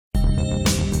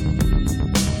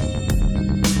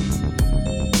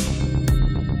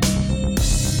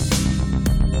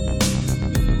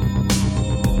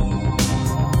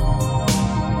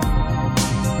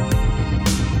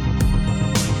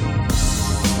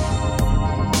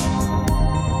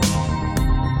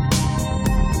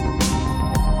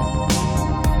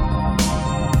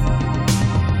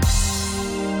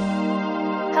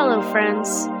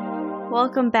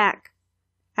welcome back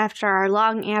after our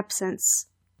long absence.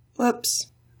 Whoops.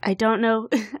 I don't know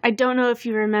if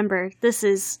you remember. This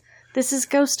is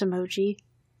Ghost Emoji.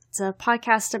 It's a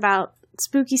podcast about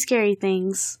spooky, scary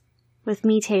things with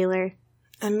me, Taylor.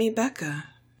 And me, Becca.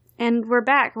 And we're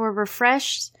back. We're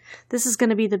refreshed. This is going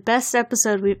to be the best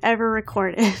episode we've ever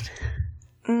recorded.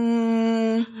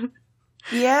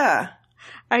 Yeah.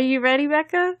 Are you ready,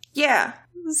 Becca? Yeah.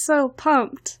 I'm so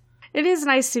pumped. It is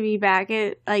nice to be back.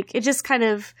 It just kind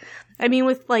of,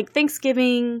 with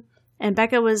Thanksgiving, and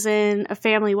Becca was in a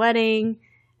family wedding,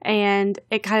 and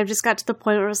it kind of just got to the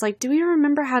point where I was like, do we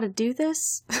remember how to do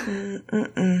this?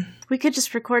 We could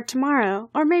just record tomorrow,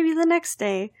 or maybe the next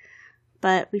day.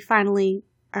 But we finally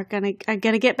are gonna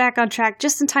get back on track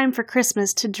just in time for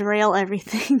Christmas to derail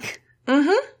everything.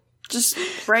 Just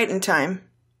right in time.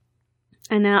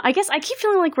 I know. I guess I keep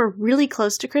feeling like we're really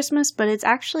close to Christmas, but it's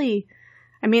actually,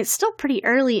 it's still pretty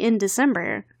early in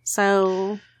December,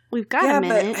 so we've got a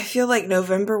minute. Yeah, but I feel like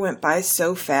November went by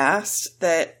so fast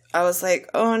that I was like,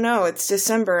 oh no, it's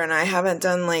December and I haven't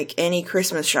done any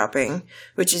Christmas shopping,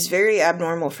 which is very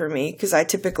abnormal for me because I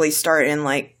typically start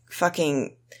in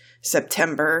fucking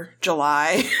September,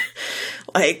 July,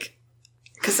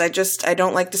 because I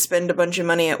don't like to spend a bunch of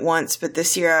money at once, but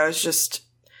this year I was just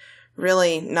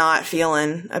really not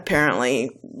feeling,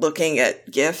 apparently, looking at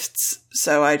gifts,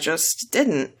 so I just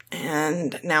didn't,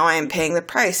 and now I am paying the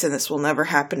price, and this will never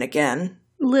happen again.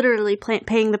 Literally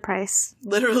paying the price.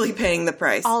 Literally paying the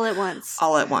price. All at once.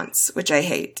 All at once, which I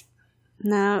hate.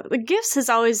 No, the gifts has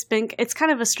always been, it's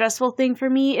kind of a stressful thing for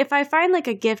me. If I find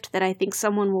a gift that I think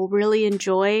someone will really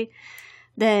enjoy,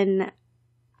 then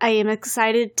I am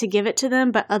excited to give it to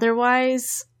them. But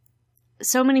otherwise,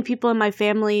 so many people in my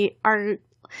family are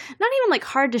not even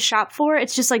hard to shop for.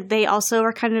 It's just they also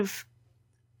are kind of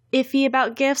iffy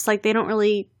about gifts. They don't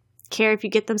really care if you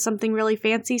get them something really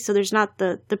fancy. So there's not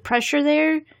the pressure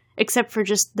there, except for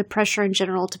just the pressure in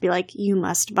general to be you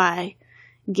must buy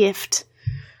gift.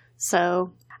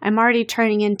 So I'm already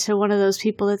turning into one of those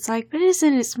people that's but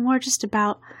isn't it more just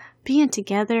about being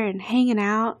together and hanging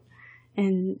out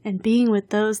and being with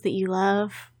those that you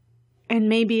love? And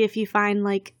maybe if you find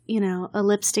a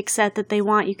lipstick set that they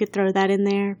want, you could throw that in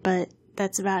there, but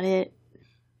that's about it.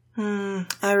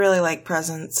 I really like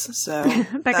presents, so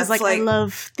Becca's I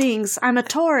love things. I'm a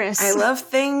Taurus. I love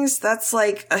things. That's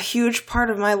a huge part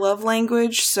of my love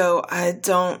language, so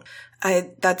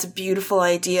that's a beautiful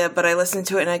idea, but I listen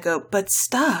to it and I go, but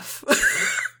stuff.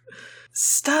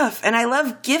 Stuff. And I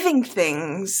love giving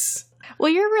things.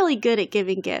 Well, you're really good at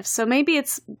giving gifts, so maybe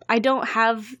I don't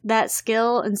have that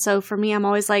skill, and so for me, I'm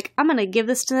always I'm going to give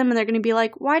this to them, and they're going to be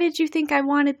like, why did you think I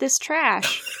wanted this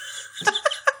trash?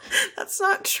 That's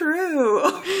not true.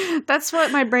 That's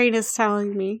what my brain is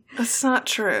telling me. That's not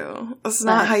true. That's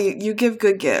not how you give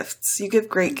good gifts. You give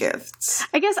great gifts.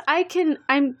 I guess I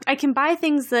can buy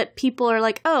things that people are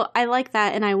oh, I like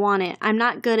that and I want it. I'm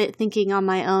not good at thinking on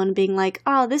my own, being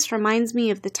oh, this reminds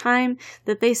me of the time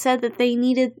that they said that they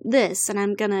needed this, and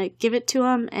I'm gonna give it to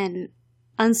them, and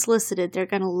unsolicited, they're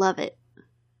gonna love it.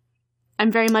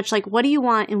 I'm very much what do you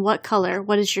want and what color?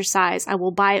 What is your size? I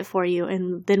will buy it for you,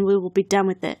 and then we will be done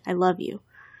with it. I love you.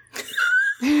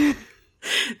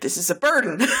 This is a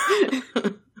burden.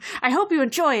 I hope you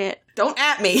enjoy it. Don't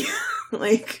at me.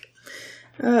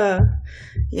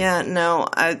 Yeah, no,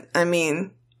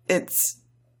 it's,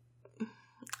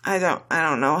 I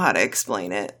don't know how to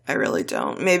explain it. I really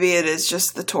don't. Maybe it is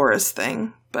just the Taurus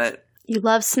thing, but. You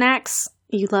love snacks.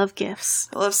 You love gifts.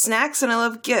 I love snacks and I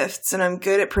love gifts, and I'm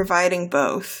good at providing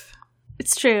both.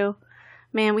 It's true.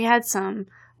 Man, we had some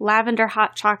lavender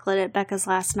hot chocolate at Becca's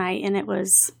last night, and it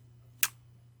was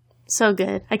so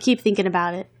good. I keep thinking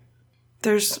about it.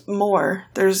 There's more.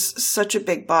 There's such a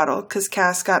big bottle, because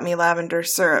Cass got me lavender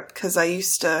syrup, because I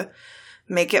used to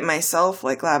make it myself,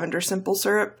 lavender simple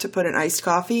syrup to put in iced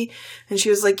coffee. And she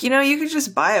was like, you could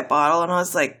just buy a bottle. And I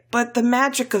was like, but the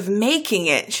magic of making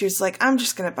it. She was like, I'm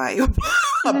just going to buy you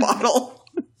a bottle.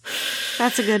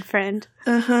 That's a good friend.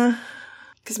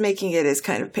 Because making it is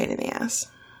kind of a pain in the ass.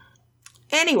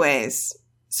 Anyways,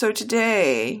 so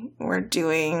today we're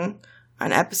doing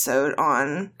an episode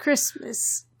on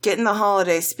Christmas. Getting the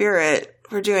holiday spirit.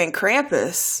 We're doing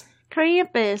Krampus.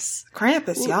 Krampus,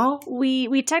 y'all.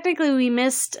 We technically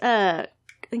missed I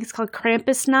think it's called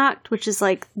Krampusnacht, which is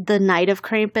the night of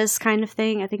Krampus kind of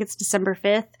thing. I think it's December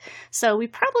 5th. So we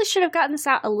probably should have gotten this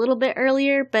out a little bit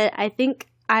earlier, but I think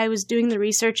I was doing the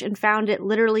research and found it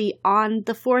literally on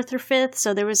the 4th or 5th,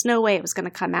 so there was no way it was going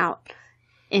to come out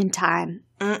in time.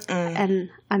 And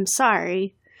I'm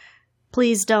sorry.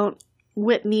 Please don't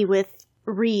whip me with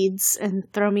reeds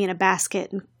and throw me in a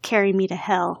basket and carry me to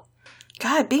hell.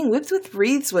 God, being whipped with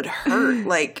wreaths would hurt.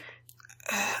 Like,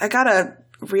 I got a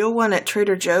real one at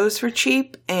Trader Joe's for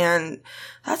cheap, and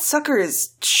that sucker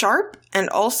is sharp and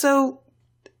also,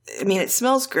 I mean, it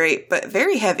smells great, but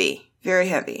very heavy. Very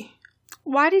heavy.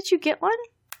 Why did you get one?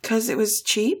 Because it was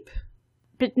cheap.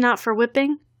 But not for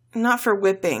whipping? Not for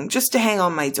whipping, just to hang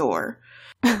on my door.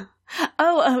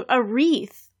 Oh, a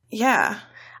wreath. Yeah.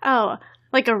 Oh,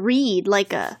 like a reed,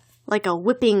 like a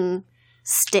whipping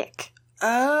stick.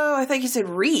 Oh, I thought you said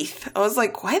wreath. I was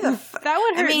like, why the fuck? That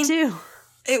would hurt too.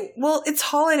 It's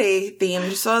holiday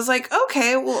themed, so I was like,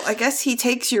 okay, well, I guess he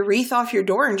takes your wreath off your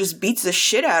door and just beats the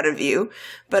shit out of you.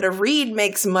 But a reed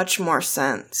makes much more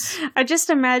sense. I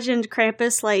just imagined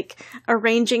Krampus, like,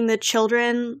 arranging the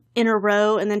children in a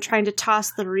row and then trying to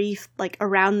toss the wreath, like,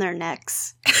 around their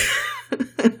necks.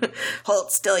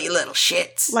 Hold still, you little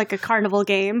shits. Like a carnival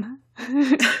game.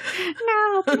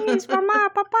 No, please, Mama,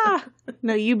 Papa.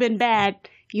 No, you've been bad.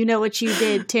 You know what you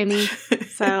did, Timmy.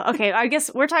 So, okay, I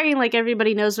guess we're talking like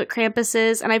everybody knows what Krampus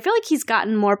is, and I feel like he's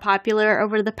gotten more popular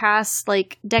over the past,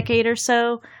 like, decade or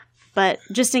so. But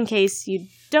just in case you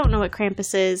don't know what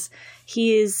Krampus is,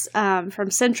 he is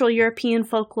from Central European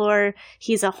folklore.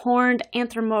 He's a horned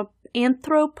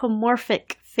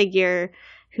anthropomorphic figure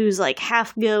who's, like,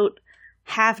 half goat,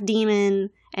 half demon,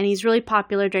 and he's really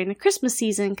popular during the Christmas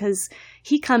season because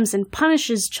he comes and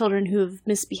punishes children who have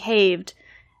misbehaved.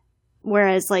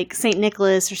 Whereas, like, St.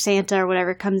 Nicholas or Santa or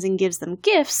whatever comes and gives them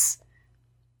gifts,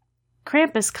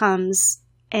 Krampus comes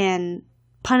and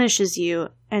punishes you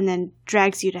and then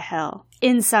drags you to hell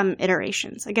in some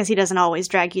iterations. I guess he doesn't always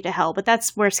drag you to hell, but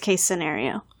that's worst case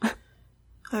scenario.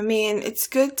 I mean, it's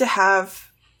good to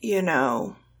have, you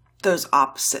know, those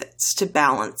opposites to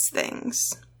balance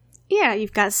things. Yeah,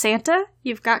 you've got Santa,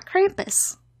 you've got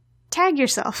Krampus. Tag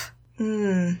yourself.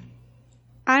 I'm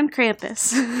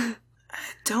Krampus.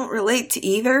 Don't relate to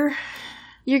either.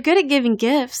 You're good at giving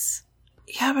gifts.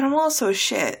 Yeah, but I'm also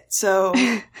shit, so...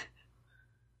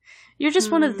 You're just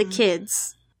one of the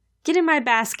kids. Get in my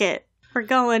basket. We're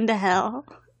going to hell.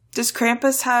 Does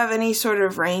Krampus have any sort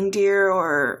of reindeer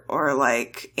or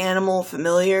like, animal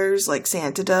familiars like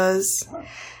Santa does?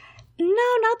 No,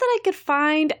 not that I could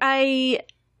find. I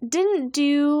didn't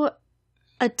do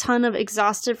a ton of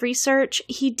exhaustive research.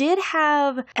 He did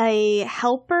have a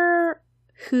helper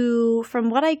who, from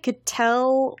what I could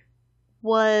tell,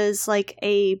 was like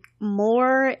a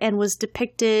Moor and was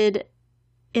depicted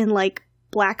in like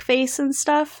blackface and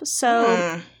stuff.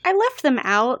 So I left them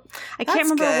out. I can't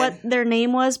remember what their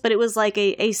name was, but it was like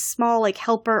a small like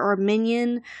helper or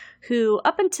minion who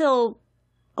up until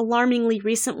alarmingly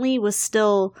recently was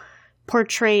still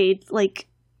portrayed like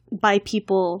by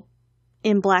people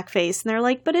in blackface. And they're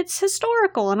like, but it's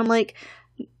historical. And I'm like,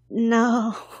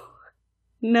 no,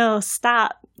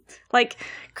 stop. Like,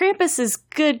 Krampus is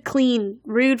good, clean,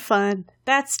 rude fun.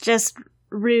 That's just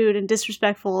rude and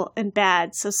disrespectful and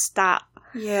bad, so stop.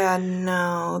 Yeah,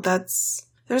 no,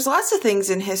 there's lots of things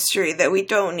in history that we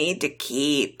don't need to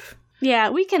keep. Yeah,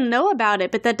 we can know about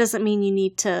it, but that doesn't mean you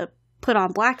need to put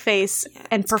on blackface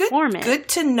and perform it. Good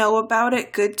to know about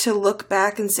it, good to look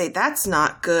back and say, that's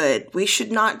not good. We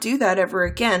should not do that ever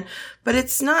again. But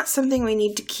it's not something we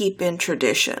need to keep in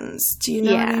traditions. Do you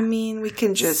know what I mean? We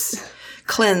can just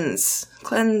cleanse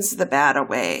the bad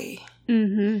away.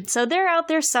 Mm-hmm. So they're out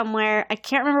there somewhere. I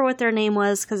can't remember what their name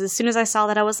was, because as soon as I saw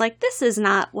that, I was like, this is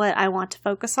not what I want to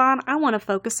focus on. I want to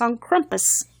focus on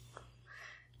Krampus.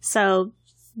 So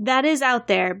that is out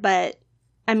there, but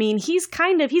I mean, he's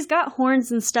got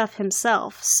horns and stuff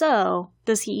himself, so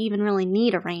does he even really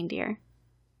need a reindeer?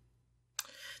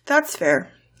 That's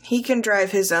fair. He can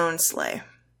drive his own sleigh.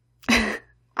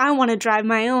 I want to drive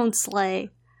my own sleigh.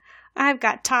 I've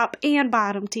got top and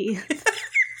bottom teeth.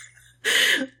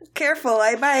 Careful,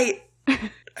 I bite.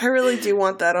 I really do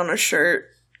want that on a shirt.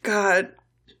 God.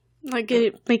 Like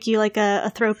it make you like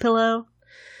a throw pillow?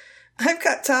 I've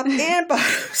got top and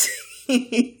bottom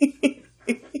teeth.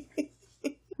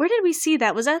 Where did we see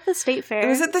that? Was that at the state fair? It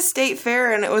was at the state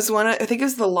fair, and it was I think it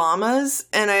was the llamas,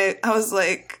 and I was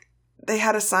like, they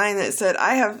had a sign that said,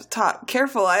 I have top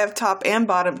and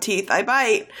bottom teeth, I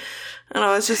bite. And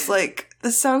I was just like,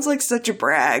 this sounds like such a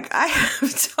brag. I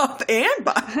have top and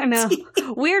bottom teeth. I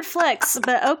know. Weird flex,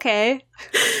 but okay.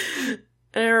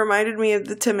 And it reminded me of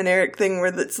the Tim and Eric thing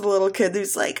where it's the little kid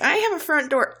who's like, I have a front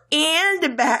door and a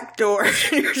back door.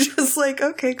 And you're just like,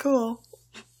 okay, cool.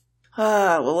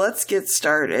 Well, let's get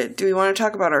started. Do we want to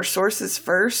talk about our sources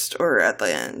first or at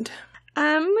the end?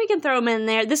 We can throw them in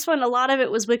there. This one, a lot of it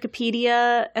was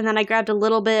Wikipedia, and then I grabbed a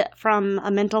little bit from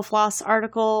a Mental Floss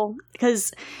article,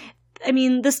 because I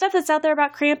mean, the stuff that's out there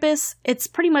about Krampus, it's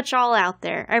pretty much all out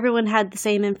there. Everyone had the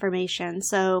same information,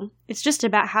 so it's just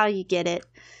about how you get it.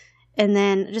 And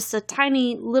then just a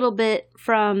tiny little bit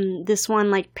from this one,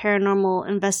 like, paranormal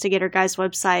investigator guy's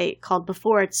website called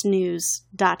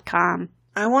beforeitsnews.com.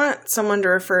 I want someone to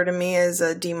refer to me as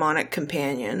a demonic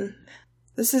companion.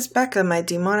 This is Becca, my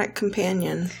demonic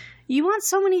companion. You want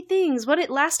so many things.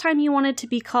 Last time you wanted to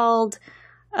be called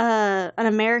an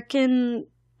American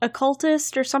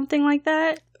occultist or something like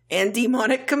that? And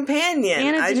demonic companion.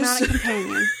 And a demonic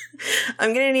companion.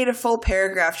 I'm going to need a full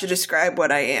paragraph to describe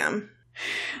what I am.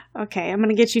 Okay, I'm going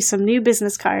to get you some new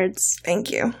business cards.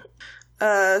 Thank you.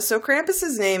 So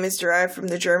Krampus's name is derived from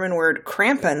the German word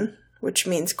Krampen, which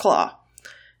means claw.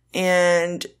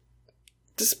 And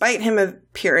despite him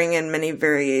appearing in many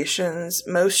variations,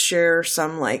 most share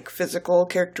some, like, physical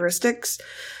characteristics.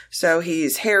 So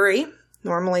he's hairy,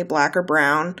 normally black or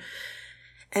brown,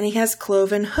 and he has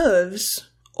cloven hooves,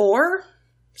 or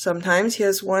sometimes he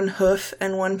has one hoof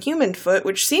and one human foot,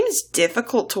 which seems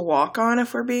difficult to walk on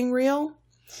if we're being real.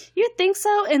 You'd think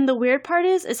so, and the weird part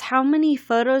is how many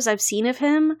photos I've seen of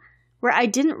him where I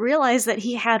didn't realize that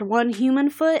he had one human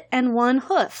foot and one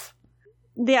hoof.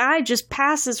 The eye just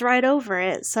passes right over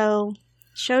it, so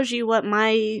shows you what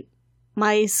my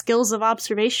skills of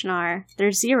observation are.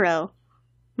 They're 0.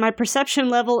 My perception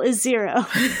level is 0.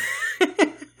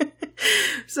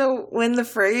 So when the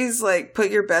phrase, like,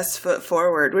 put your best foot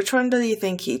forward, which one do you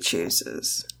think he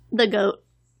chooses? The goat.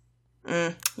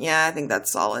 Yeah, I think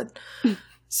that's solid.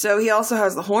 So he also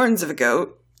has the horns of a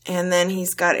goat, and then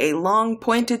he's got a long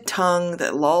pointed tongue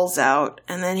that lolls out,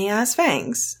 and then he has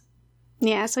fangs.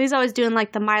 Yeah, so he's always doing,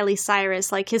 like, the Miley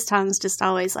Cyrus, like, his tongue's just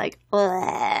always like,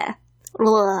 bleh,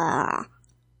 bleh.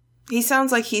 He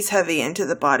sounds like he's heavy into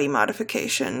the body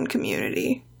modification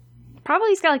community. Probably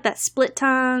he's got, like, that split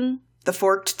tongue. The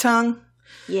forked tongue?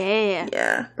 Yeah.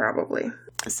 Yeah, probably.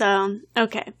 So,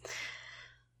 okay.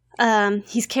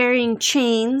 He's carrying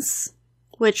chains,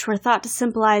 which were thought to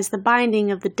symbolize the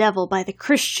binding of the devil by the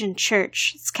Christian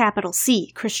church. It's capital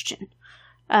C, Christian.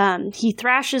 He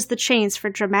thrashes the chains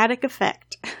for dramatic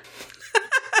effect.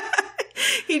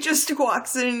 He just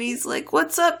walks in and he's like,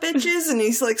 "What's up, bitches?" And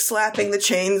he's, like, slapping the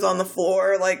chains on the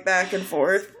floor, like, back and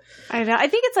forth. I know. I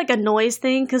think it's like a noise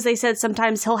thing, because they said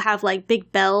sometimes he'll have, like, big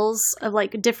bells of,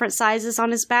 like, different sizes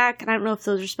on his back. And I don't know if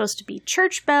those are supposed to be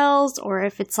church bells or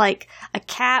if it's like a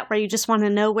cat where you just want to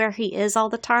know where he is all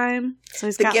the time. So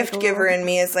he's got, gift giver in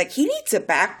me is like, he needs a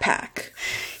backpack.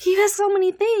 He has so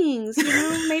many things, you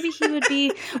know? Maybe he would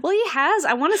be... Well, he has.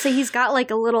 I want to say he's got,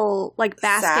 like, a little, like,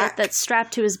 basket Sack that's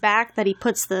strapped to his back that he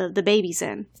puts the babies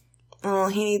in. Well,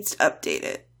 he needs to update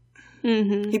it.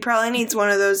 Mm-hmm. He probably needs one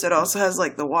of those that also has,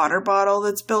 like, the water bottle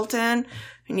that's built in,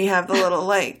 and you have the little,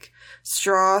 like,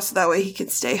 straw, so that way he can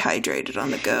stay hydrated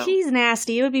on the go. He's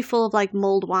nasty. It would be full of, like,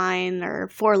 mulled wine or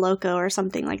Four Loko or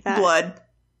something like that. Blood.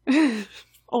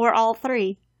 Or all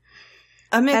three.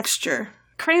 A mixture.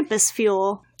 That's Krampus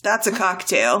fuel. That's a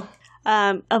cocktail.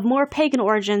 Of more pagan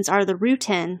origins are the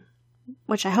Rutin,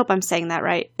 which I hope I'm saying that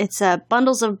right. It's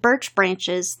bundles of birch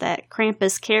branches that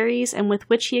Krampus carries and with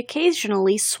which he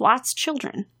occasionally swats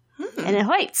children. And it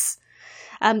hoits.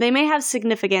 They may have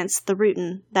significance, the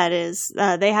Rutin, that is.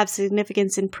 They have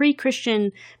significance in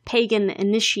pre-Christian pagan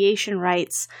initiation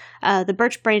rites. The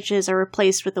birch branches are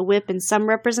replaced with a whip in some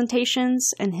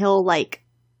representations, and he'll whip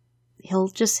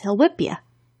you.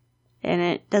 And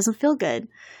it doesn't feel good.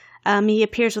 He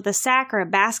appears with a sack or a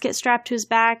basket strapped to his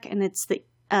back, and it's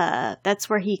that's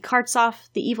where he carts off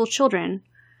the evil children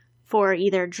for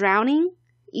either drowning,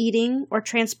 eating, or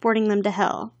transporting them to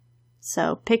hell.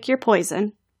 So pick your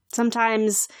poison.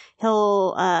 Sometimes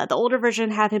he'll, the older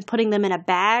version, have him putting them in a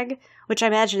bag, which I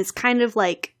imagine is kind of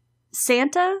like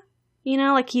Santa, you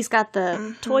know, like he's got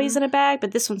the toys in a bag,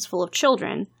 but this one's full of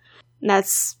children. And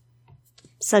that's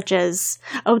such as,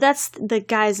 that's the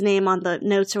guy's name on the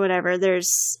notes or whatever.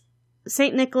 There's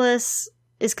St. Nicholas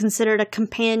is considered a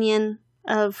companion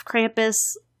of Krampus,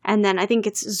 and then I think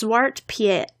it's Zwart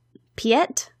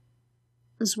Piet,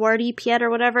 Zwarty Piet or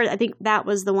whatever. I think that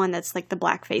was the one that's like the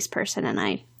blackface person,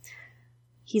 and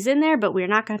he's in there, but we're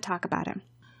not going to talk about him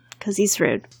because he's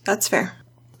rude. That's fair.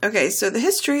 Okay, so the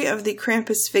history of the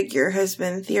Krampus figure has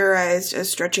been theorized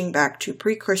as stretching back to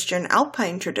pre-Christian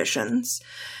Alpine traditions,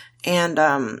 and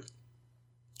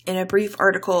in a brief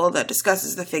article that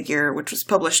discusses the figure, which was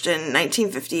published in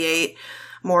 1958,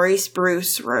 Maurice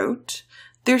Bruce wrote,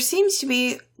 "There seems to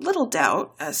be little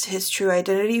doubt as to his true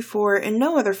identity, for in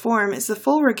no other form is the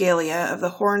full regalia of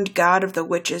the horned god of the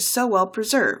witches so well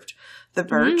preserved. The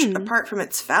birch, apart from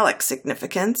its phallic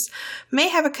significance, may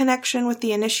have a connection with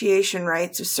the initiation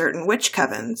rites of certain witch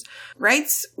covens,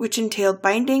 rites which entailed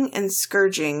binding and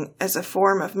scourging as a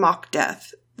form of mock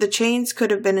death. The chains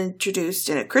could have been introduced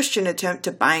in a Christian attempt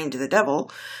to bind the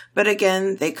devil, but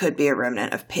again, they could be a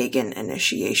remnant of pagan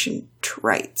initiation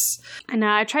rites. I know,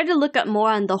 I tried to look up more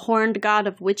on the horned god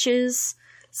of witches,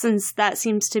 since that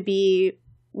seems to be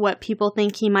what people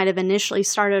think he might have initially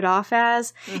started off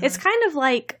as. It's kind of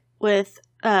like with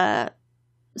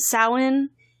Samhain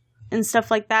and stuff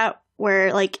like that,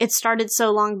 where like it started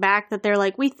so long back that they're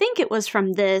like, we think it was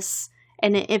from this,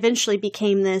 and it eventually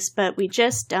became this, but we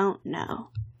just don't know.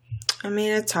 I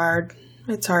mean, it's hard.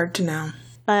 It's hard to know.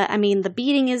 But, I mean, the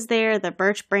beating is there, the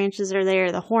birch branches are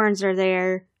there, the horns are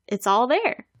there. It's all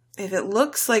there. If it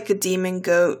looks like a demon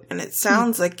goat, and it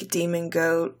sounds like a demon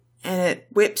goat, and it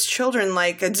whips children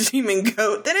like a demon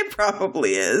goat, then it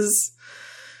probably is.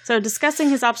 So, discussing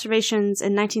his observations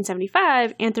in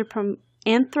 1975,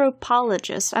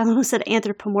 anthropologist, I almost said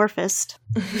anthropomorphist.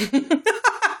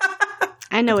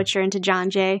 I know what you're into,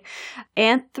 John Jay.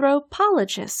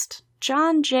 Anthropologist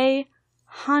John J.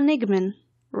 Honigman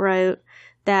wrote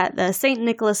that the St.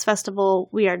 Nicholas Festival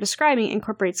we are describing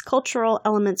incorporates cultural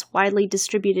elements widely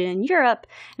distributed in Europe,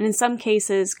 and in some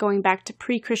cases going back to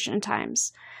pre-Christian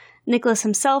times. Nicholas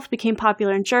himself became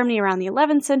popular in Germany around the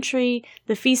 11th century.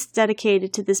 The feast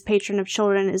dedicated to this patron of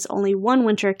children is only one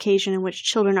winter occasion in which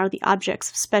children are the objects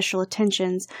of special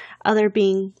attentions, other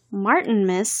being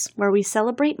Martinmas, where we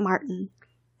celebrate Martin,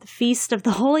 the Feast of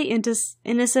the Holy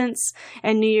Innocents,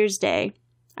 and New Year's Day.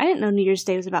 I didn't know New Year's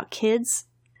Day was about kids.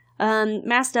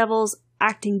 Masked devils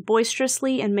acting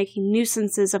boisterously and making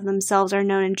nuisances of themselves are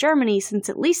known in Germany since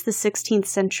at least the 16th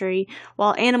century,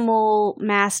 while animal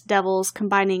masked devils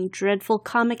combining dreadful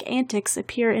comic antics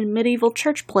appear in medieval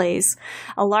church plays.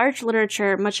 A large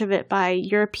literature, much of it by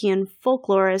European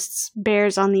folklorists,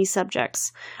 bears on these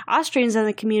subjects. Austrians in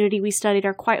the community we studied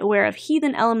are quite aware of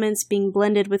heathen elements being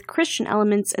blended with Christian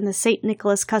elements in the St.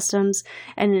 Nicholas customs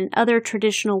and in other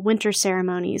traditional winter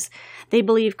ceremonies. They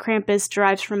believe Krampus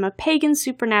derives from a pagan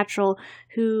supernatural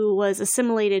who was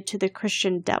assimilated to the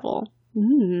Christian devil.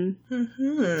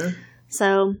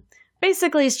 So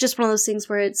basically it's just one of those things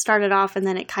where it started off and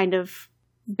then it kind of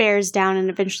bears down, and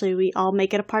eventually we all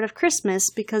make it a part of Christmas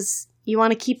because you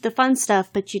want to keep the fun stuff,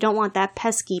 but you don't want that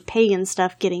pesky pagan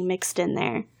stuff getting mixed in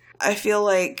there. I feel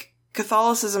like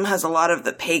Catholicism has a lot of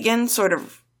the pagan sort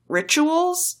of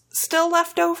rituals still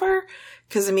left over,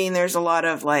 because I mean there's a lot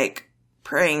of like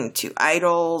praying to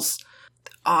idols,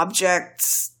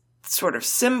 objects, sort of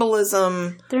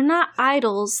symbolism. They're not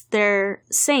idols, they're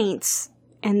saints,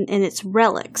 and it's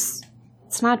relics.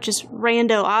 It's not just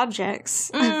rando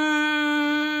objects.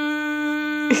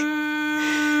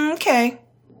 Okay.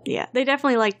 Yeah, they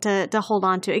definitely like to hold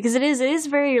on to it, because it is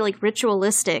very like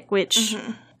ritualistic, which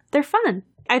they're fun.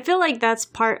 I feel like that's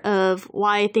part of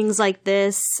why things like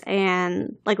this,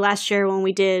 and like last year when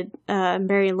we did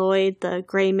Mary Lloyd, the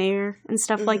Gray Mare and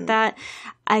stuff like that,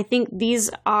 I think these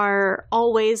are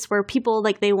always where people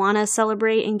like they want to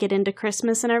celebrate and get into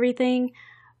Christmas and everything,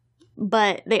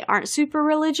 but they aren't super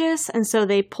religious, and so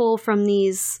they pull from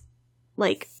these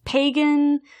like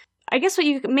pagan, I guess what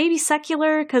you maybe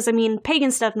secular, because I mean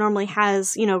pagan stuff normally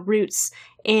has, you know, roots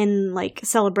in like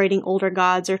celebrating older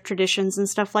gods or traditions and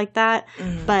stuff like that.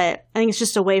 But I think it's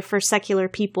just a way for secular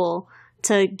people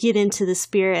to get into the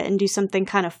spirit and do something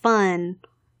kind of fun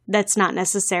that's not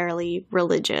necessarily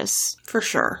religious. For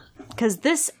sure. Because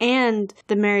this and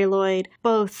the Mary Lloyd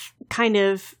both kind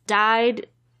of died,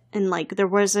 and like there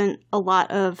wasn't a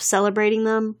lot of celebrating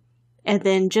them. And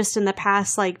then just in the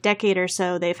past like decade or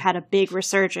so, they've had a big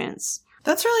resurgence.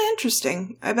 That's really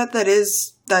interesting. I bet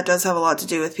that does have a lot to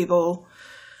do with people,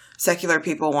 secular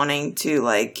people wanting to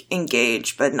like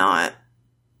engage, but not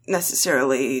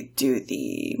necessarily do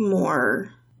the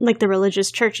more like the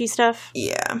religious churchy stuff.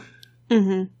 Yeah.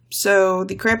 So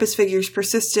the Krampus figures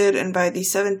persisted, and by the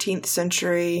 17th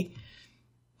century,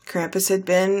 Krampus had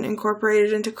been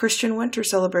incorporated into Christian winter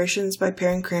celebrations by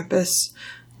pairing Krampus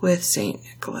with St.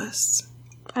 Nicholas.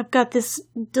 I've got this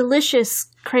delicious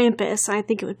Krampus. I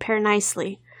think it would pair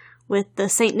nicely with the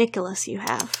St. Nicholas you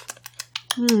have.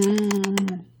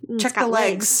 Check the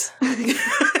legs.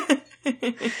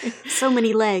 So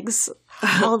many legs.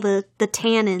 All the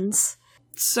tannins.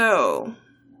 So,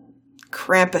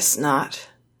 Krampusnacht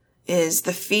is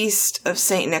the feast of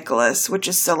St. Nicholas, which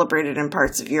is celebrated in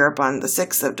parts of Europe on the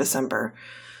 6th of December.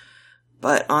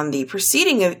 But on the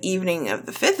preceding evening of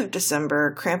the 5th of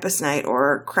December, Krampus Night,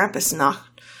 or Krampusnacht,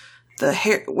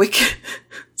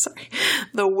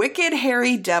 the wicked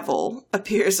hairy devil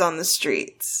appears on the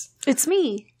streets. It's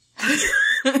me.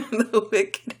 The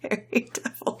wicked hairy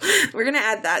devil. We're gonna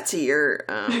add that to your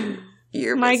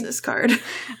business card.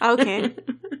 Okay.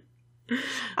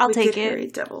 I'll wicked take it. Hairy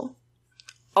devil.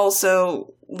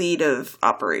 Also, lead of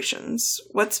operations.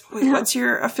 What's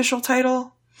your official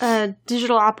title?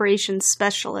 Digital operations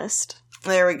specialist.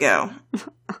 There we go.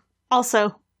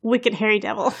 Also, wicked hairy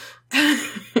devil.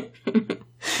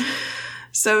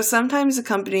 So sometimes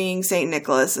accompanying St.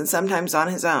 Nicholas and sometimes on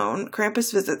his own,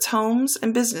 Krampus visits homes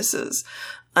and businesses.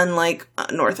 Unlike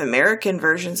North American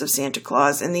versions of Santa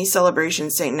Claus, in these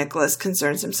celebrations, St. Nicholas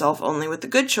concerns himself only with the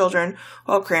good children,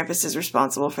 while Krampus is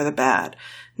responsible for the bad.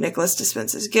 Nicholas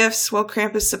dispenses gifts, while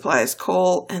Krampus supplies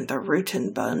coal and the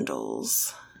Rootin'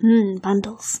 bundles.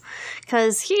 Bundles.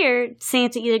 Because here,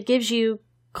 Santa either gives you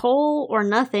coal or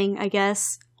nothing, I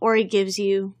guess, or he gives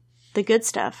you the good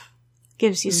stuff.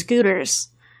 Gives you scooters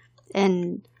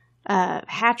and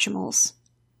Hatchimals,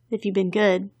 if you've been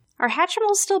good. Are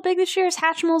Hatchimals still big this year? Is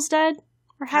Hatchimals dead?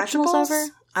 Are Hatchimals over?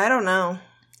 I don't know.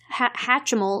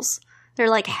 Hatchimals. They're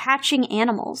like hatching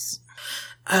animals.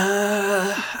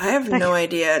 I have no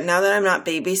idea. Now that I'm not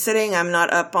babysitting, I'm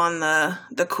not up on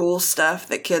the cool stuff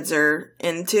that kids are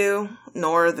into,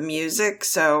 nor the music,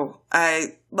 so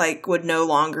I would no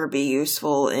longer be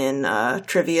useful in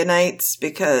trivia nights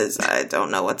because I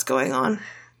don't know what's going on.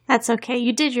 That's okay.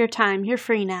 You did your time. You're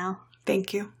free now.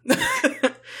 Thank you.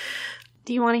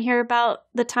 Do you want to hear about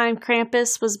the time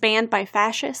Krampus was banned by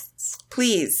fascists?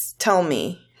 Please, tell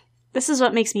me. This is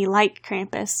what makes me like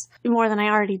Krampus more than I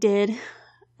already did.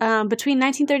 Between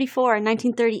 1934 and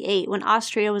 1938, when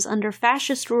Austria was under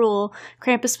fascist rule,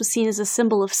 Krampus was seen as a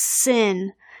symbol of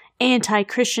sin,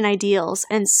 anti-Christian ideals,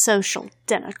 and social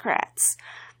democrats.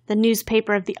 The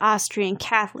newspaper of the Austrian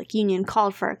Catholic Union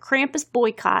called for a Krampus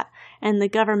boycott, and the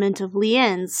government of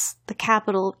Lienz, the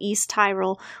capital of East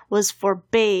Tyrol,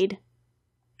 forbade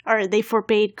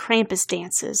Krampus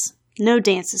dances. No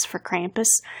dances for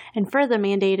Krampus, and further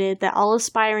mandated that all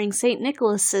aspiring St.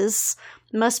 Nicholases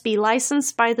must be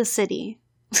licensed by the city.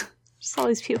 Just all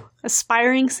these people.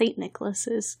 Aspiring St.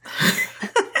 Nicholases.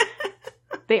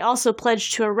 They also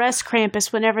pledged to arrest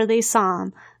Krampus whenever they saw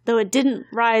him. Though it didn't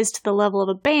rise to the level of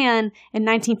a ban, in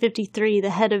 1953 the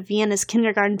head of Vienna's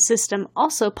kindergarten system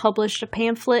also published a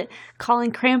pamphlet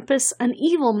calling Krampus an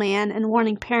evil man and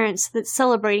warning parents that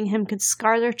celebrating him could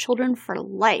scar their children for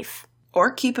life.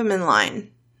 Or keep him in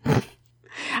line.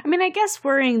 I mean, I guess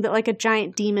worrying that, like, a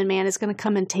giant demon man is going to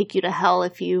come and take you to hell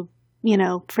if you,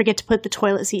 forget to put the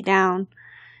toilet seat down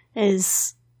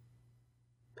is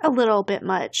a little bit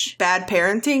much. Bad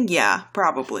parenting? Yeah,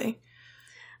 probably.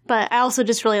 But I also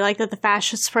just really like that the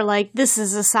fascists were like, this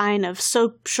is a sign of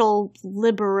social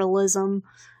liberalism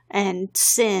and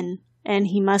sin, and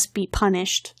he must be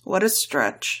punished. What a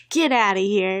stretch. Get out of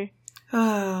here.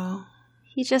 Oh.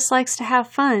 He just likes to have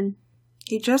fun.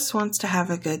 He just wants to have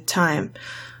a good time.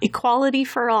 Equality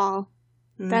for all.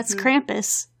 Mm-hmm. That's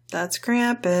Krampus. That's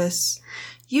Krampus.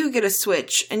 You get a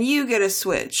Switch, and you get a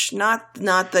Switch. Not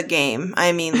the game.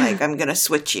 I mean, I'm gonna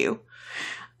switch you.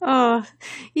 Oh,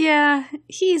 yeah.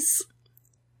 He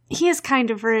is kind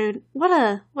of rude.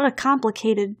 What a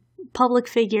complicated public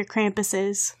figure Krampus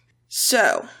is.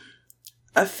 So,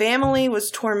 a family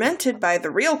was tormented by the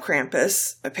real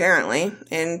Krampus, apparently,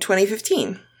 in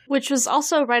 2015. Which was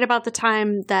also right about the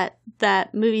time that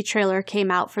movie trailer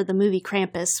came out for the movie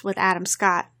Krampus with Adam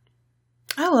Scott.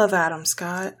 I love Adam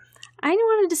Scott. I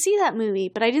wanted to see that movie,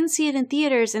 but I didn't see it in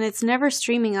theaters, and it's never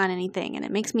streaming on anything, and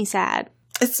it makes me sad.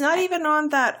 It's not even on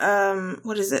that,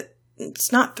 what is it?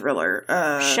 It's not Thriller.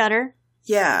 Shudder?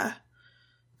 Yeah.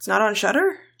 It's not on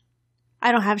Shudder?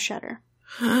 I don't have Shudder.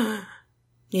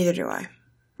 Neither do I.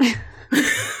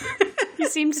 You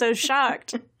seem so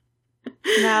shocked.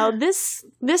 Now, this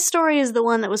story is the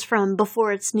one that was from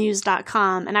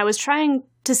beforeitsnews.com, and I was trying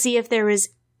to see if there was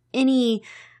any,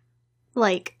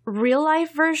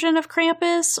 real-life version of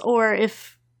Krampus, or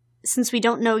if, since we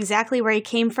don't know exactly where he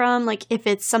came from, if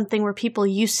it's something where people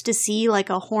used to see,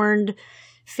 a horned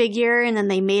figure, and then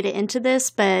they made it into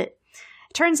this, but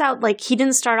it turns out, he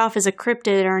didn't start off as a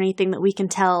cryptid or anything that we can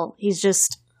tell. He's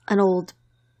just an old,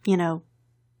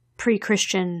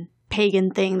 pre-Christian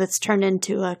pagan thing that's turned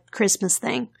into a Christmas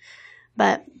thing.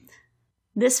 But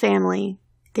this family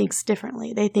thinks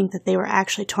differently. They think that they were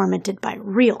actually tormented by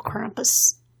real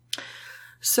Krampus.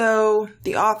 So,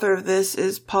 the author of this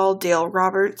is Paul Dale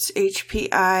Roberts,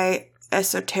 HPI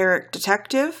Esoteric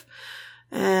Detective,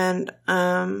 and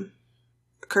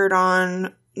occurred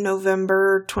on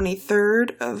November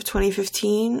 23rd of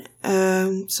 2015,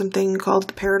 something called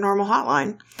the Paranormal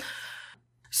Hotline.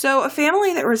 So, a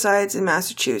family that resides in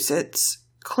Massachusetts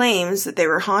claims that they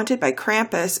were haunted by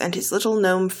Krampus and his little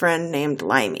gnome friend named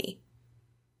Limey.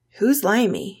 Who's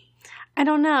Limey? I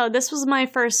don't know. This was my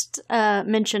first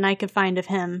mention I could find of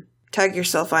him. Tag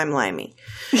yourself, I'm Limey.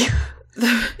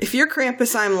 If you're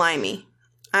Krampus, I'm Limey.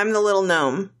 I'm the little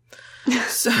gnome.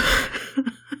 So,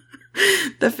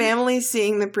 the family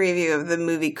seeing the preview of the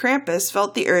movie Krampus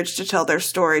felt the urge to tell their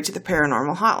story to the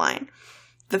paranormal hotline.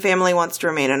 The family wants to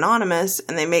remain anonymous,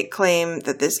 and they make claim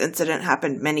that this incident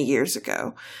happened many years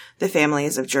ago. The family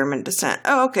is of German descent.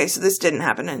 Oh, okay, so this didn't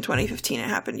happen in 2015. It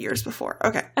happened years before.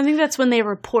 Okay. I think that's when they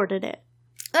reported it.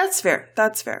 That's fair.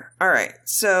 That's fair. All right.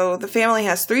 So the family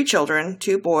has 3 children,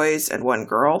 2 boys and 1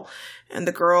 girl. And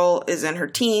the girl is in her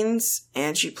teens,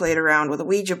 and she played around with a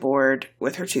Ouija board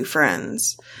with her 2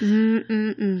 friends.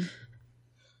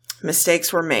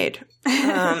 Mistakes were made.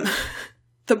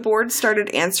 The board started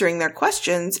answering their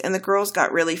questions, and the girls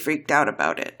got really freaked out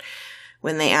about it.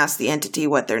 When they asked the entity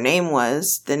what their name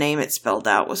was, the name it spelled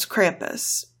out was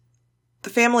Krampus. The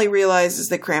family realizes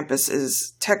that Krampus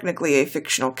is technically a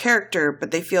fictional character,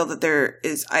 but they feel that there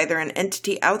is either an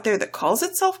entity out there that calls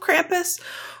itself Krampus,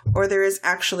 or there is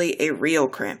actually a real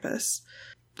Krampus.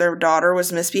 Their daughter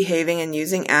was misbehaving and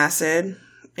using acid,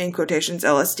 in quotations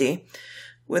LSD,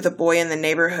 with a boy in the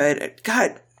neighborhood.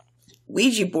 God,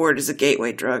 Ouija board is a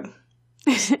gateway drug.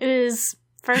 It is.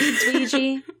 First it's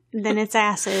Ouija, then it's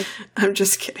acid. I'm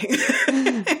just kidding.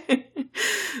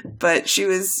 But she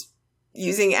was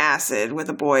using acid with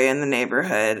a boy in the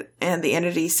neighborhood, and the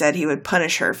entity said he would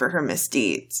punish her for her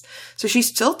misdeeds. So she's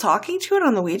still talking to it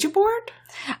on the Ouija board?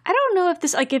 I don't know if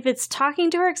this, if it's talking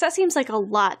to her, because that seems like a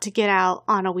lot to get out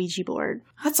on a Ouija board.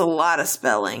 That's a lot of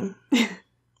spelling.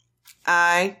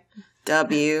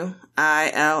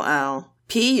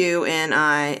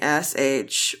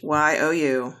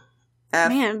 IWILLPUNISHYOU.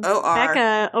 Man,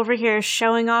 Becca over here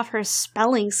showing off her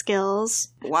spelling skills.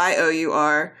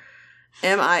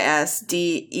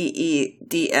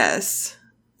 YOURMISDEEDS.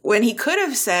 When he could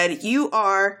have said, you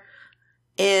are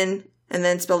in, and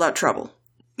then spelled out trouble.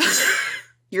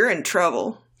 You're in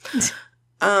trouble.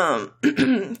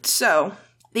 So,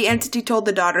 the entity told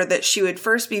the daughter that she would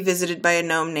first be visited by a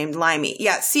gnome named Limey.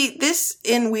 Yeah, see, this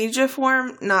in Ouija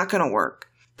form, not gonna work.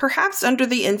 Perhaps under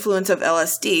the influence of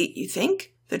LSD, you think?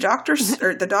 The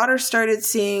daughter started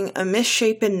seeing a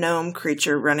misshapen gnome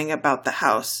creature running about the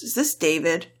house. Is this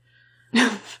David?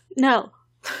 No.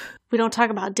 We don't talk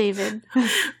about David.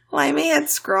 Limey had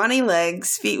scrawny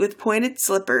legs, feet with pointed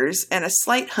slippers, and a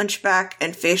slight hunchback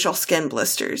and facial skin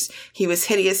blisters. He was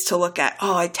hideous to look at.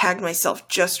 Oh, I tagged myself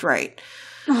just right.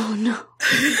 Oh, no.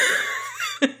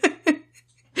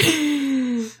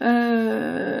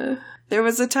 There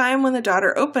was a time when the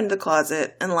daughter opened the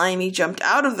closet, and Limey jumped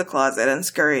out of the closet and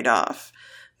scurried off.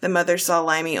 The mother saw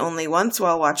Limey only once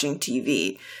while watching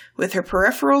TV. With her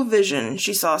peripheral vision,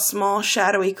 she saw a small,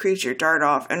 shadowy creature dart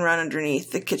off and run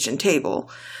underneath the kitchen table.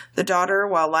 The daughter,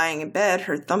 while lying in bed,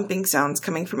 heard thumping sounds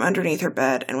coming from underneath her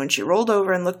bed, and when she rolled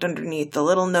over and looked underneath, the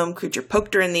little gnome creature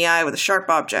poked her in the eye with a sharp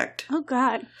object. Oh,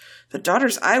 God. The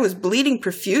daughter's eye was bleeding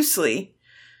profusely.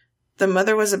 The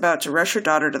mother was about to rush her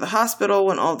daughter to the hospital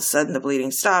when all of a sudden the bleeding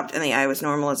stopped and the eye was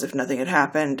normal as if nothing had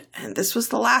happened. And this was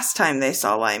the last time they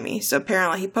saw Limey. So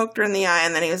apparently he poked her in the eye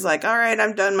and then he was like, all right,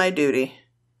 I've done my duty.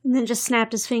 And then just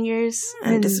snapped his fingers.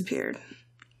 And disappeared.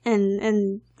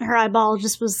 And her eyeball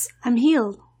just was, I'm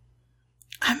healed.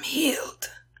 I'm healed.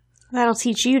 That'll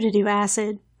teach you to do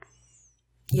acid.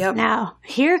 Yep. Now,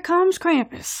 here comes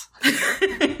Krampus.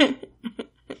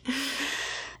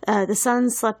 The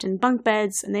sons slept in bunk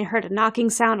beds, and they heard a knocking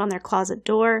sound on their closet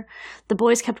door. The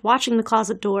boys kept watching the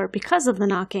closet door because of the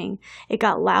knocking. It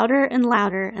got louder and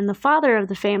louder, and the father of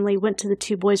the family went to the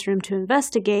 2 boys' room to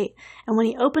investigate, and when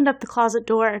he opened up the closet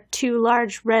door, 2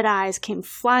 large red eyes came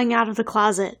flying out of the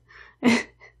closet. I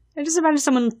just imagine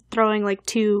someone throwing,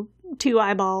 two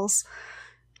eyeballs.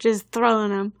 Just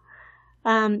throwing them.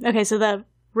 Okay, so the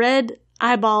red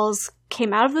eyeballs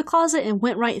came out of the closet and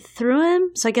went right through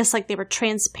him. So I guess they were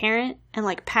transparent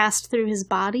and passed through his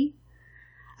body.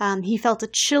 He felt a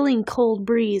chilling cold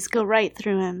breeze go right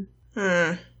through him.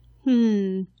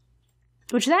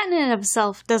 Which that in and of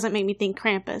itself doesn't make me think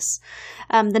Krampus.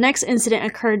 The next incident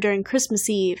occurred during Christmas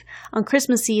Eve. On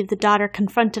Christmas Eve, the daughter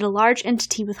confronted a large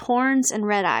entity with horns and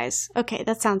red eyes. Okay,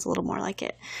 that sounds a little more like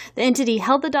it. The entity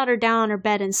held the daughter down on her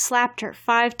bed and slapped her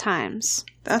 5 times.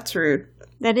 That's rude.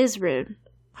 That is rude.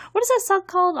 What is that song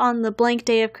called? On the Blank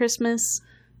Day of Christmas,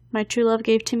 My True Love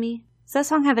Gave to Me? Does that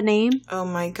song have a name? Oh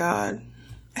my god.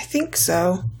 I think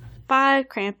so. 5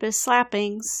 Krampus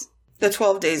slappings. The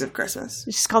 12 Days of Christmas.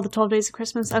 It's just called the 12 Days of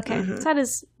Christmas? Okay. Mm-hmm. So that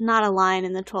is not a line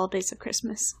in the 12 Days of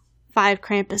Christmas. 5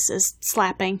 Krampuses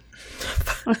slapping.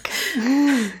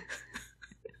 Okay.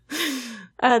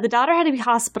 The daughter had to be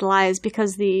hospitalized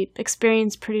because the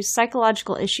experience produced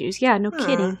psychological issues. Yeah, no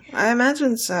kidding. I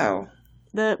imagine so.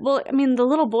 The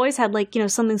little boys had, like,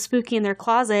 something spooky in their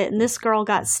closet, and this girl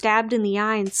got stabbed in the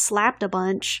eye and slapped a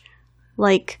bunch.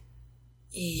 Like,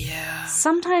 yeah.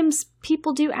 Sometimes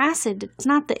people do acid. It's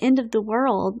not the end of the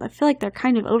world. I feel like they're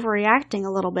kind of overreacting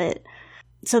a little bit.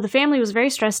 So the family was very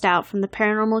stressed out from the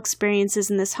paranormal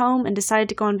experiences in this home and decided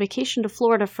to go on vacation to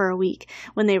Florida for a week.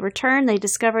 When they returned, they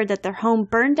discovered that their home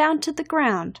burned down to the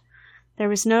ground. There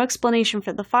was no explanation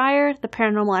for the fire. The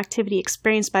paranormal activity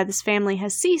experienced by this family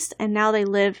has ceased, and now they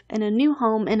live in a new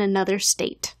home in another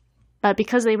state. But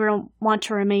because they want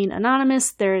to remain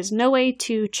anonymous, there is no way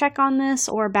to check on this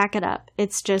or back it up.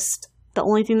 It's just the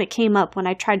only thing that came up when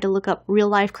I tried to look up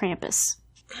real-life Krampus.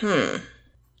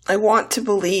 I want to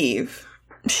believe,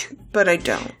 but I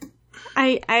don't.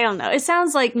 I don't know. It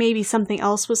sounds like maybe something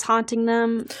else was haunting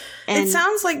them. And it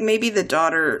sounds like maybe the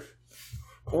daughter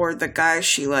or the guy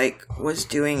she, was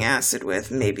doing acid with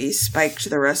maybe spiked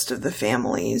the rest of the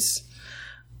family's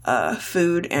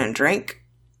food and drink.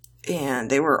 And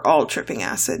they were all tripping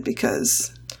acid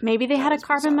because... Maybe they had a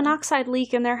carbon monoxide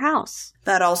leak in their house.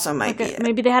 That also might be it.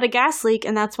 Maybe they had a gas leak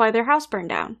and that's why their house burned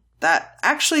down. That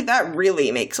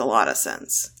really makes a lot of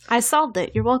sense. I solved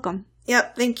it. You're welcome.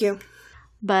 Yep, thank you.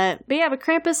 But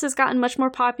Krampus has gotten much more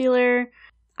popular.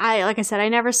 Like I said, I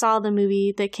never saw the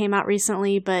movie that came out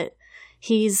recently, but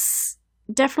he's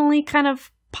definitely kind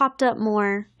of popped up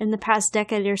more in the past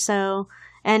decade or so.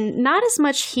 And not as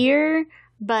much here,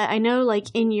 but I know,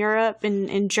 in Europe and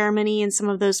in Germany and some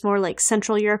of those more,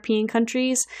 Central European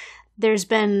countries, there's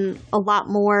been a lot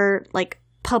more,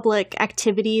 public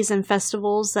activities and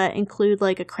festivals that include,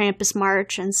 a Krampus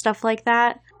March and stuff like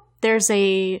that. There's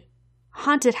a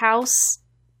haunted house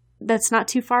that's not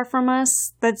too far from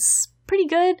us that's pretty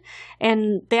good,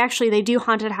 and they do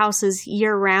haunted houses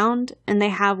year-round, and they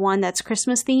have one that's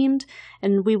Christmas-themed,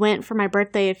 and we went for my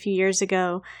birthday a few years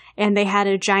ago, and they had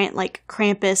a giant,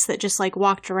 Krampus that just,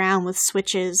 walked around with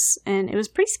switches, and it was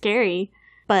pretty scary,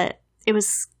 but it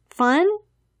was fun,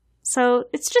 so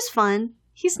it's just fun.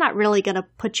 He's not really gonna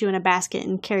put you in a basket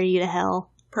and carry you to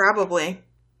hell. Probably.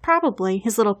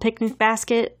 His little picnic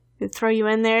basket, he'd throw you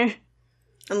in there.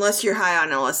 Unless you're high on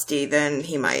LSD, then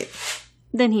he might.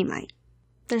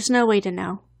 There's no way to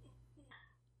know.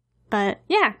 But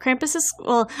yeah, Krampus is,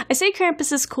 I say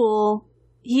Krampus is cool.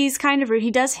 He's kind of rude.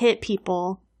 He does hit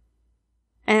people.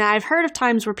 And I've heard of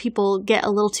times where people get a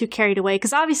little too carried away.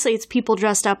 Because obviously it's people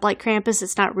dressed up like Krampus.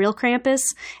 It's not real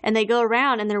Krampus. And they go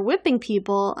around and they're whipping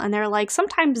people. And they're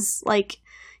sometimes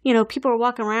people are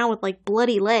walking around with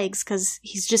bloody legs because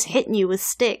he's just hitting you with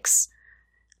sticks.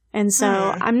 And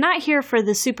so I'm not here for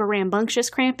the super rambunctious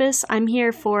Krampus. I'm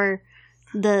here for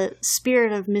the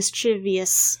spirit of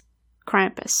mischievous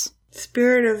Krampus.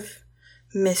 Spirit of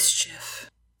mischief.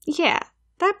 Yeah,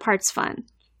 that part's fun.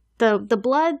 The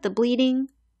blood, the bleeding,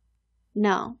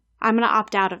 no. I'm going to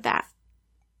opt out of that.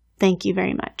 Thank you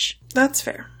very much. That's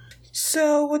fair.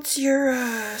 So, what's your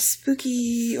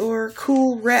spooky or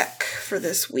cool rec for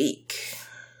this week?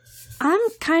 I'm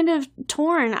kind of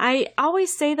torn. I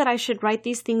always say that I should write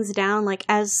these things down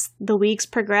as the weeks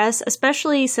progress,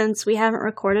 especially since we haven't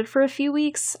recorded for a few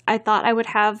weeks. I thought I would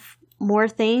have more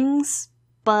things,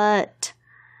 but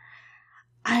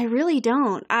I really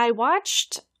don't. I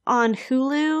watched on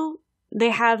Hulu, they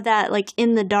have that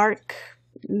In the Dark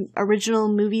original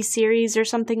movie series or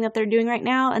something that they're doing right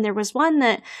now, and there was one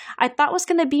that I thought was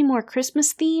going to be more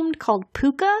Christmas themed called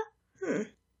Puka.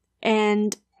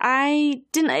 And I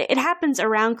didn't, it happens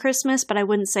around Christmas, but I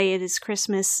wouldn't say it is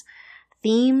Christmas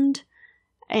themed.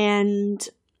 And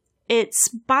it's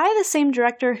by the same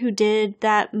director who did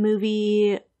that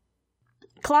movie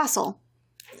Colossal.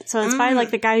 So it's by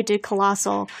the guy who did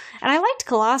Colossal. And I liked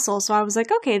Colossal, so I was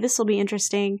like, okay, this will be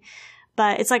interesting.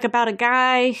 But it's about a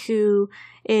guy who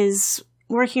is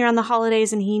working around the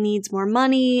holidays and he needs more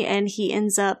money, and he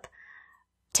ends up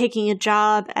taking a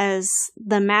job as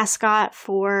the mascot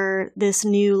for this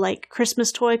new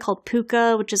Christmas toy called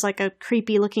Puka, which is a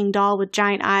creepy looking doll with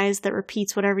giant eyes that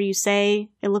repeats whatever you say.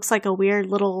 It looks like a weird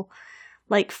little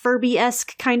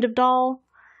Furby-esque kind of doll.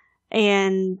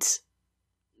 And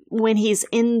when he's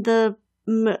in the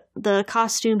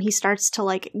costume, he starts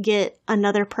to get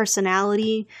another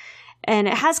personality. And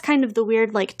it has kind of the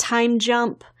weird time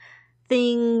jump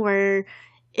thing where,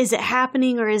 is it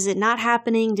happening or is it not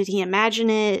happening? Did he imagine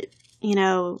it?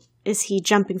 Is he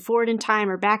jumping forward in time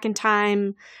or back in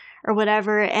time or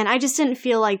whatever? And I just didn't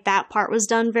feel like that part was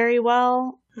done very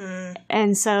well.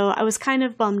 And so I was kind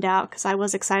of bummed out because I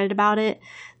was excited about it.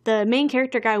 The main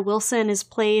character guy, Wilson, is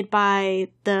played by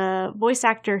the voice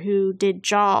actor who did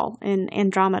Jaal in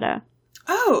Andromeda.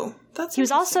 Oh, that's He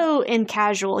was also in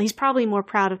Casual. He's probably more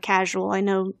proud of Casual. I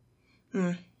know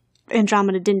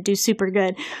Andromeda didn't do super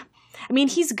good. I mean,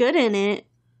 he's good in it.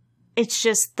 It's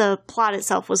just the plot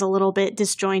itself was a little bit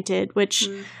disjointed, which,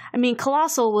 I mean,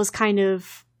 Colossal was kind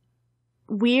of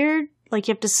weird. Like,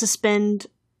 you have to suspend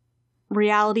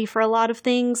reality for a lot of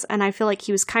things, and I feel like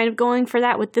he was kind of going for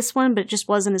that with this one, but it just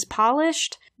wasn't as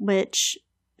polished, which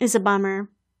is a bummer.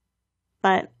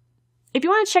 But if you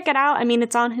want to check it out, I mean,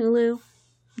 it's on Hulu.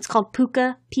 It's called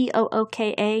Pooka,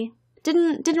 Pooka.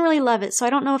 Didn't really love it, so I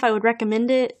don't know if I would recommend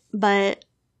it, but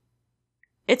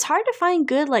it's hard to find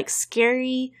good, like,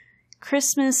 scary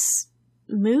Christmas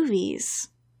movies,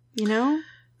 you know?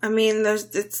 I mean,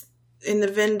 it's in the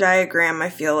Venn diagram, I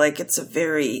feel like it's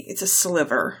a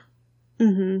sliver.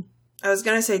 Mm-hmm. I was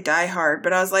going to say Die Hard,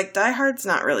 but I was like, Die Hard's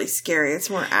not really scary. It's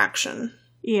more action.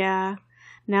 Yeah.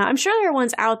 Now, I'm sure there are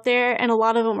ones out there, and a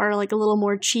lot of them are, like, a little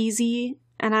more cheesy,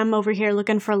 and I'm over here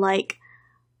looking for, like,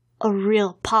 a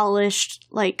real polished,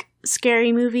 like,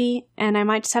 scary movie, and I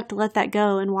might just have to let that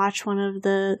go and watch one of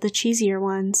the cheesier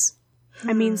ones.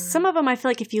 I mean, some of them I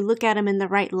feel like if you look at them in the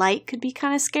right light could be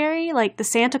kind of scary, like the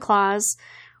Santa Claus,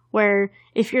 where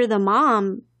if you're the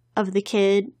mom of the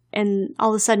kid and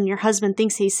all of a sudden your husband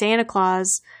thinks he's Santa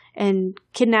Claus and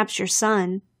kidnaps your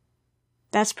son,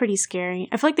 that's pretty scary.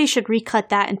 I feel like they should recut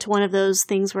that into one of those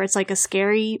things where it's like a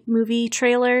scary movie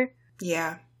trailer.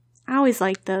 Yeah. I always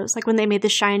liked those, like when they made The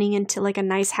Shining into like a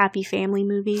nice happy family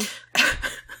movie.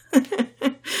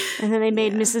 And then they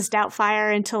made Mrs.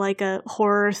 Doubtfire into like a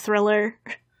horror thriller.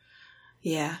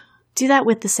 Yeah. Do that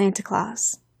with the Santa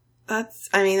Claus. That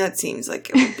seems like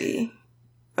it would be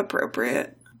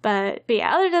appropriate. But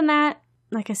yeah, other than that,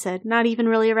 like I said, not even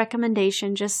really a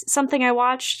recommendation, just something I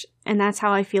watched, and that's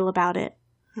how I feel about it.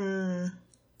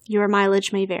 Your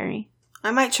mileage may vary. I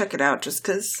might check it out just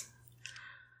because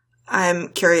I'm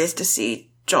curious to see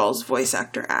Joel's voice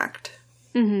actor act.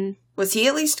 Mm-hmm. Was he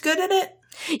at least good at it?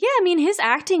 Yeah, I mean, his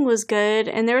acting was good,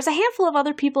 and there was a handful of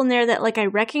other people in there that, like, I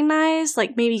recognized,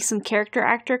 like, maybe some character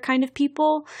actor kind of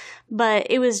people, but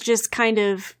it was just kind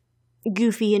of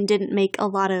goofy and didn't make a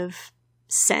lot of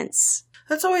sense.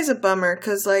 That's always a bummer,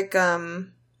 because, like,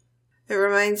 it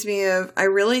reminds me of, I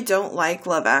really don't like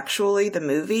Love Actually, the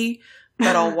movie,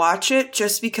 but I'll watch it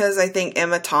just because I think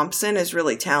Emma Thompson is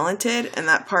really talented, and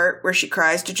that part where she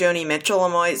cries to Joni Mitchell,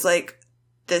 I'm always like,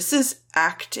 this is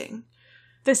acting.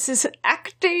 This is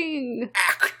acting!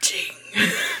 Acting!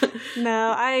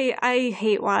 No, I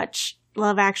hate watch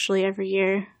Love Actually every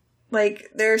year. Like,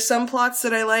 there are some plots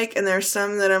that I like, and there are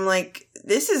some that I'm like,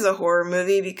 this is a horror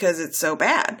movie because it's so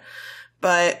bad.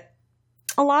 But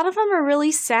a lot of them are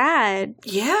really sad.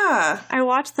 Yeah. I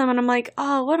watch them and I'm like,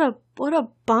 oh, what a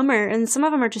bummer. And some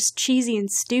of them are just cheesy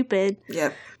and stupid.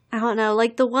 Yep. I don't know,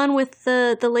 like the one with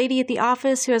the lady at the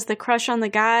office who has the crush on the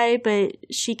guy, but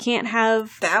she can't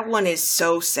have... That one is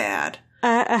so sad.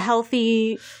 A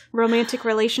healthy romantic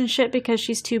relationship because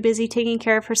she's too busy taking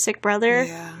care of her sick brother.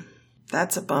 Yeah,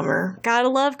 that's a bummer. Gotta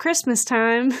love Christmas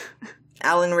time.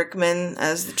 Alan Rickman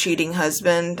as the cheating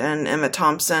husband and Emma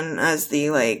Thompson as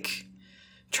the, like,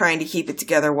 trying to keep it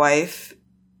together wife.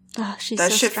 Oh, she's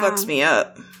that so shit strong. fucks me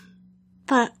up.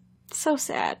 But so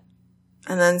sad.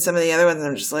 And then some of the other ones,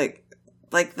 I'm just like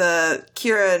the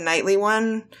Keira Knightley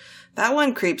one, that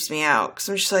one creeps me out. Because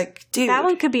I'm just like, dude. That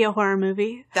one could be a horror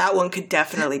movie. That one could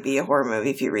definitely be a horror movie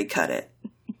if you recut it.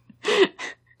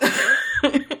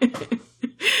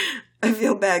 I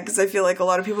feel bad because I feel like a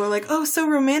lot of people are like, oh, so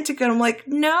romantic. And I'm like,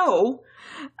 no.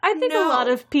 I think a lot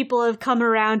of people have come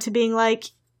around to being like,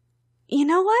 you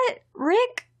know what,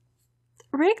 Rick,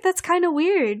 that's kind of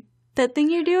weird. That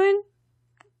thing you're doing.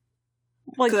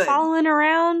 Like, good. Following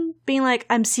around, being like,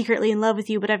 I'm secretly in love with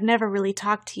you, but I've never really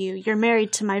talked to you. You're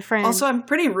married to my friend. Also, I'm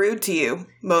pretty rude to you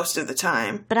most of the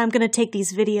time. But I'm gonna take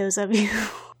these videos of you.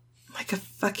 Like a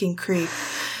fucking creep.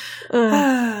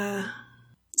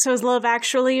 So is Love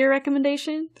Actually your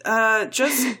recommendation?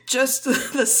 Just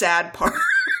the sad parts,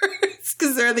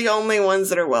 because they're the only ones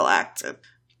that are well acted.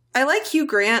 I like Hugh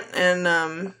Grant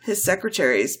and his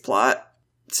secretary's plot.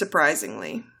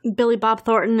 Surprisingly. Billy Bob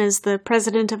Thornton is the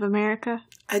president of America.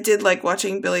 I did like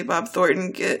watching Billy Bob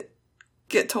Thornton get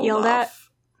told Yelled off.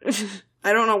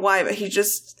 I don't know why, but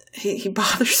he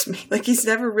bothers me. Like, he's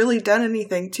never really done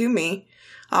anything to me,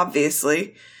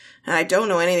 obviously. And I don't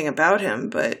know anything about him,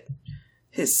 but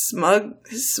his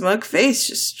smug face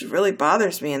just really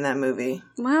bothers me in that movie.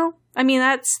 Well, I mean,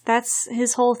 that's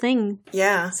his whole thing.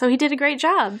 Yeah. So he did a great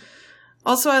job.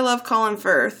 Also, I love Colin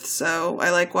Firth, so I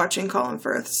like watching Colin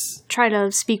Firth's. Try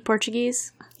to speak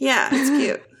Portuguese. Yeah, it's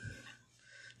cute.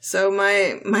 So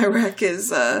my rec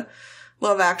is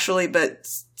Love Actually, but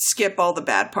skip all the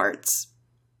bad parts.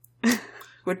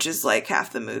 which is like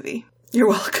half the movie. You're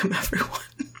welcome, everyone.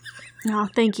 Oh,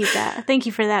 thank you, Thank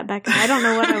you for that, Becca. I don't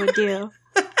know what I would do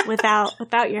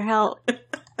without your help.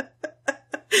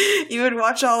 You would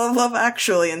watch all of Love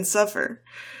Actually and suffer.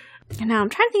 And now I'm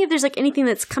trying to think if there's like anything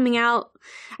that's coming out.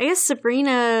 I guess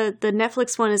Sabrina, the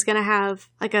Netflix one, is going to have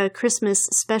like a Christmas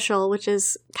special, which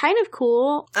is kind of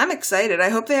cool. I'm excited. I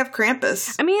hope they have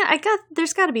Krampus. I mean,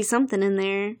 there's got to be something in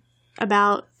there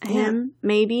about him,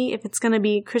 maybe. If it's going to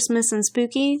be Christmas and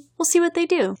spooky, we'll see what they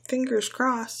do. Fingers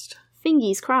crossed.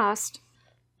 Fingies crossed.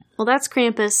 Well, that's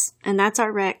Krampus, and that's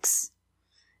our Rex.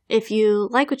 If you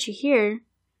like what you hear,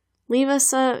 leave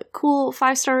us a cool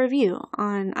 5-star review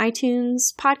on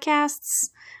iTunes podcasts.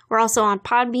 We're also on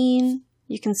Podbean.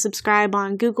 You can subscribe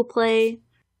on Google Play.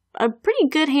 A pretty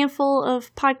good handful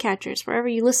of podcatchers. Wherever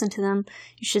you listen to them,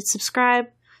 you should subscribe.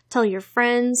 Tell your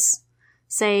friends.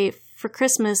 Say, for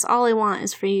Christmas, all I want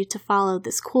is for you to follow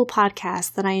this cool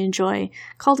podcast that I enjoy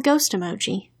called Ghost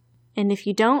Emoji. And if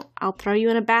you don't, I'll throw you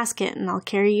in a basket and I'll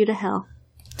carry you to hell.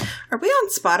 Are we on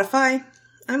Spotify?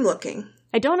 I'm looking.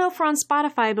 I don't know if we're on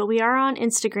Spotify, but we are on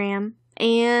Instagram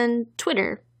and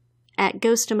Twitter at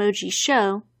Ghost Emoji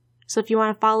Show. So if you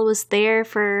want to follow us there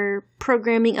for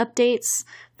programming updates,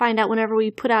 find out whenever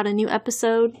we put out a new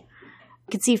episode. You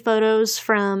can see photos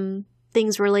from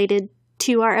things related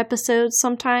to our episodes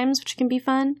sometimes, which can be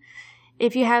fun.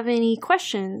 If you have any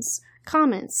questions,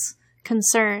 comments,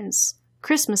 concerns,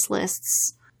 Christmas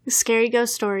lists, scary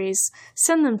ghost stories,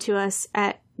 send them to us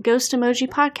at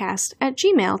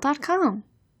ghostemojipodcast@gmail.com.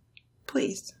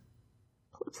 Please.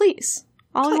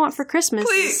 All I want for Christmas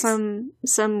is some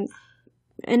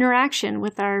interaction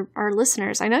with our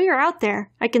listeners. I know you're out there.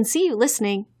 I can see you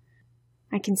listening.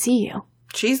 I can see you.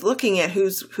 She's looking at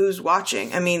who's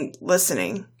watching. I mean,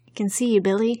 listening. I can see you,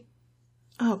 Billy.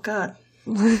 Oh, God.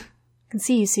 I can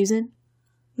see you, Susan.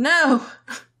 No.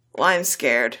 Well, I'm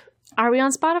scared. Are we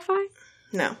on Spotify?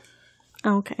 No.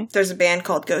 Oh, okay. There's a band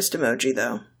called Ghost Emoji,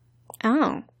 though.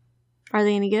 Oh. Are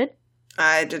they any good?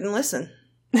 I didn't listen.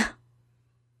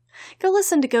 Go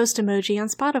listen to Ghost Emoji on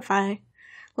Spotify.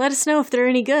 Let us know if they're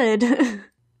any good.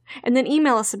 And then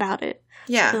email us about it.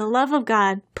 Yeah. For the love of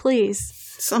God, please.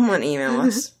 Someone email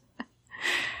us.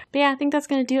 But yeah, I think that's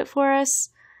going to do it for us.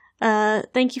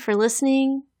 Thank you for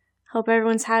listening. Hope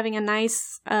everyone's having a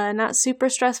nice, not super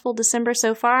stressful December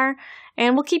so far.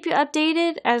 And we'll keep you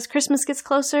updated as Christmas gets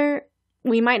closer.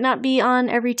 We might not be on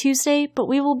every Tuesday, but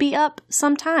we will be up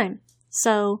sometime.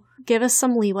 So give us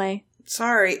some leeway.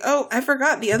 Sorry. Oh, I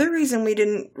forgot. The other reason we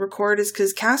didn't record is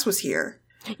because Cass was here.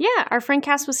 Yeah, our friend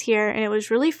Cass was here, and it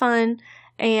was really fun.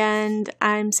 And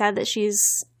I'm sad that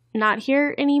she's not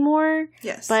here anymore.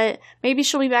 Yes. But maybe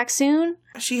she'll be back soon.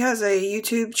 She has a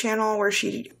YouTube channel where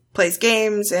she plays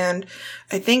games, and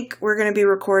I think we're going to be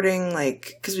recording,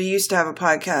 because we used to have a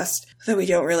podcast that we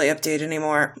don't really update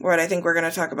anymore, but I think we're going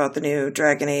to talk about the new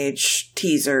Dragon Age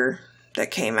teaser that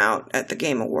came out at the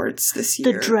Game Awards this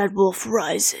year. The Dreadwolf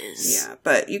Rises. Yeah,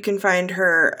 but you can find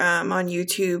her on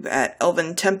YouTube at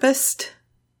Elven Tempest,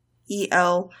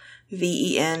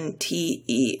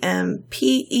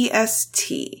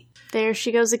 ELVENTEMPEST. There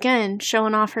she goes again,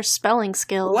 showing off her spelling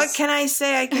skills. What can I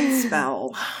say I can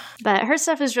spell? But her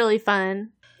stuff is really fun.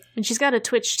 And she's got a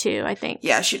Twitch too, I think.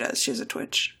 Yeah, she does. She has a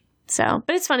Twitch. So,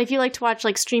 but it's fun if you like to watch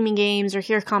streaming games or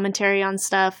hear commentary on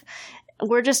stuff.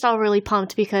 We're just all really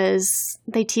pumped because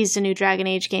they teased a new Dragon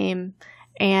Age game.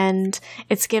 And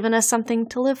it's given us something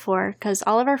to live for because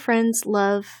all of our friends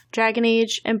love Dragon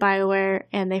Age and BioWare,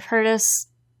 and they've heard us,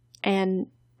 and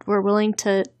we're willing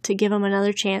to give them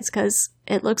another chance because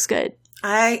it looks good.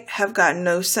 I have got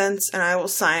no sense, and I will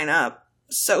sign up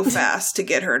so fast to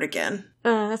get hurt again.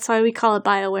 That's why we call it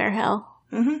BioWare hell.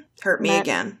 Mm-hmm. Hurt me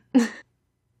again.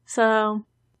 So,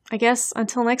 I guess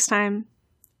until next time,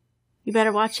 you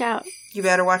better watch out. You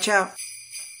better watch out.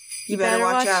 You better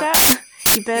watch out.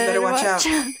 You better watch out.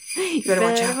 You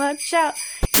better watch out.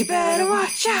 You better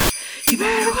watch out. You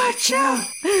better watch out.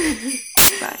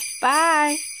 Bye.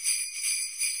 Bye.